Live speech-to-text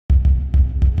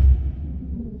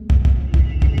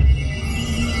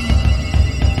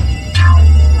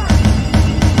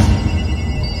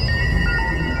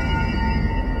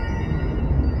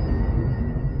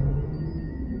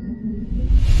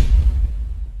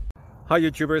Hi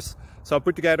YouTubers! So I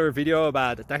put together a video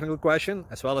about a technical question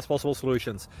as well as possible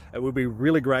solutions. It would be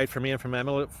really great for me and for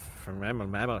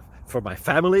my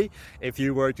family if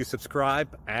you were to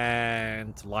subscribe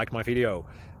and like my video.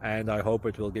 And I hope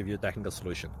it will give you a technical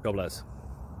solution. God bless.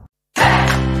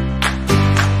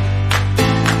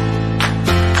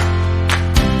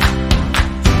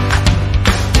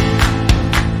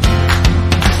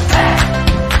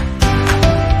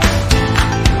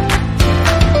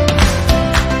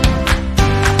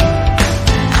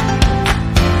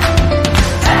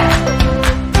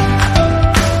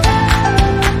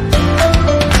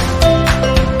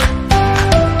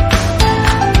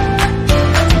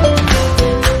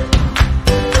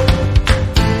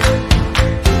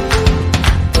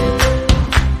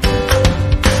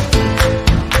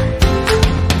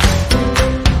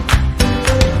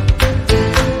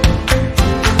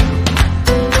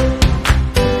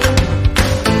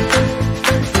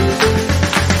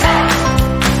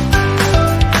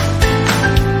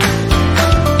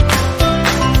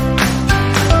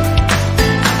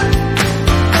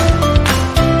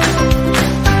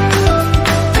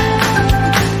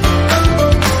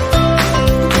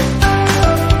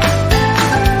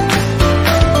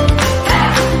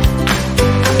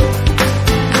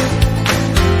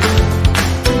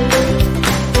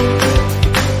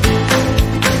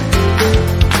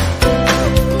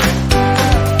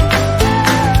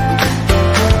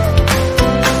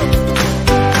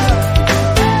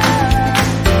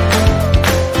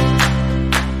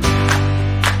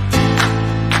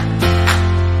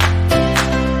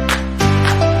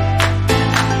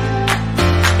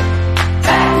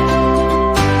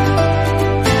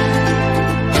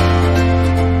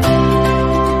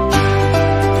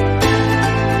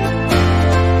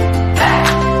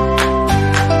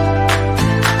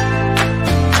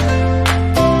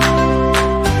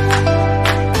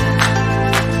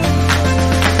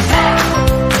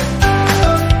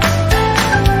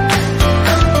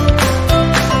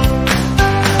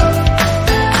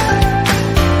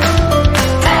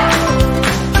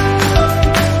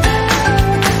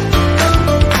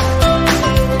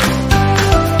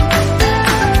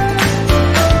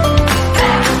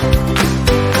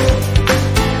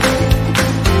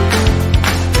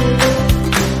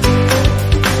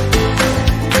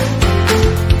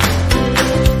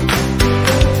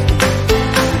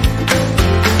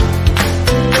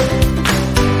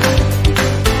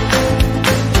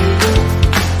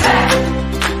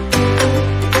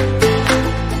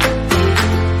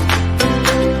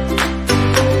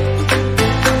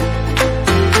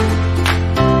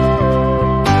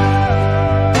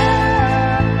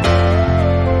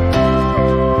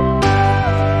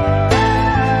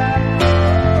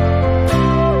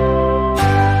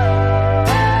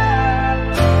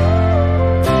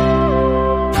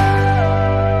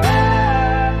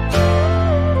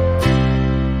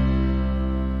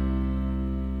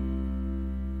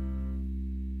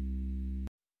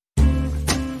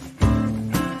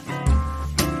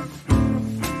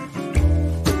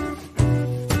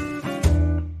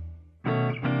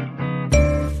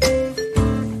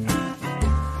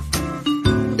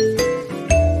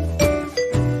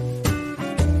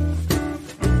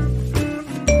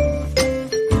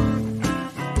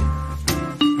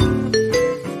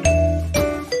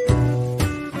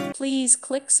 Please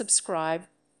click subscribe.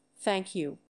 Thank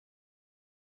you.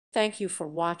 Thank you for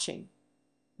watching.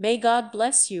 May God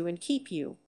bless you and keep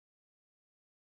you.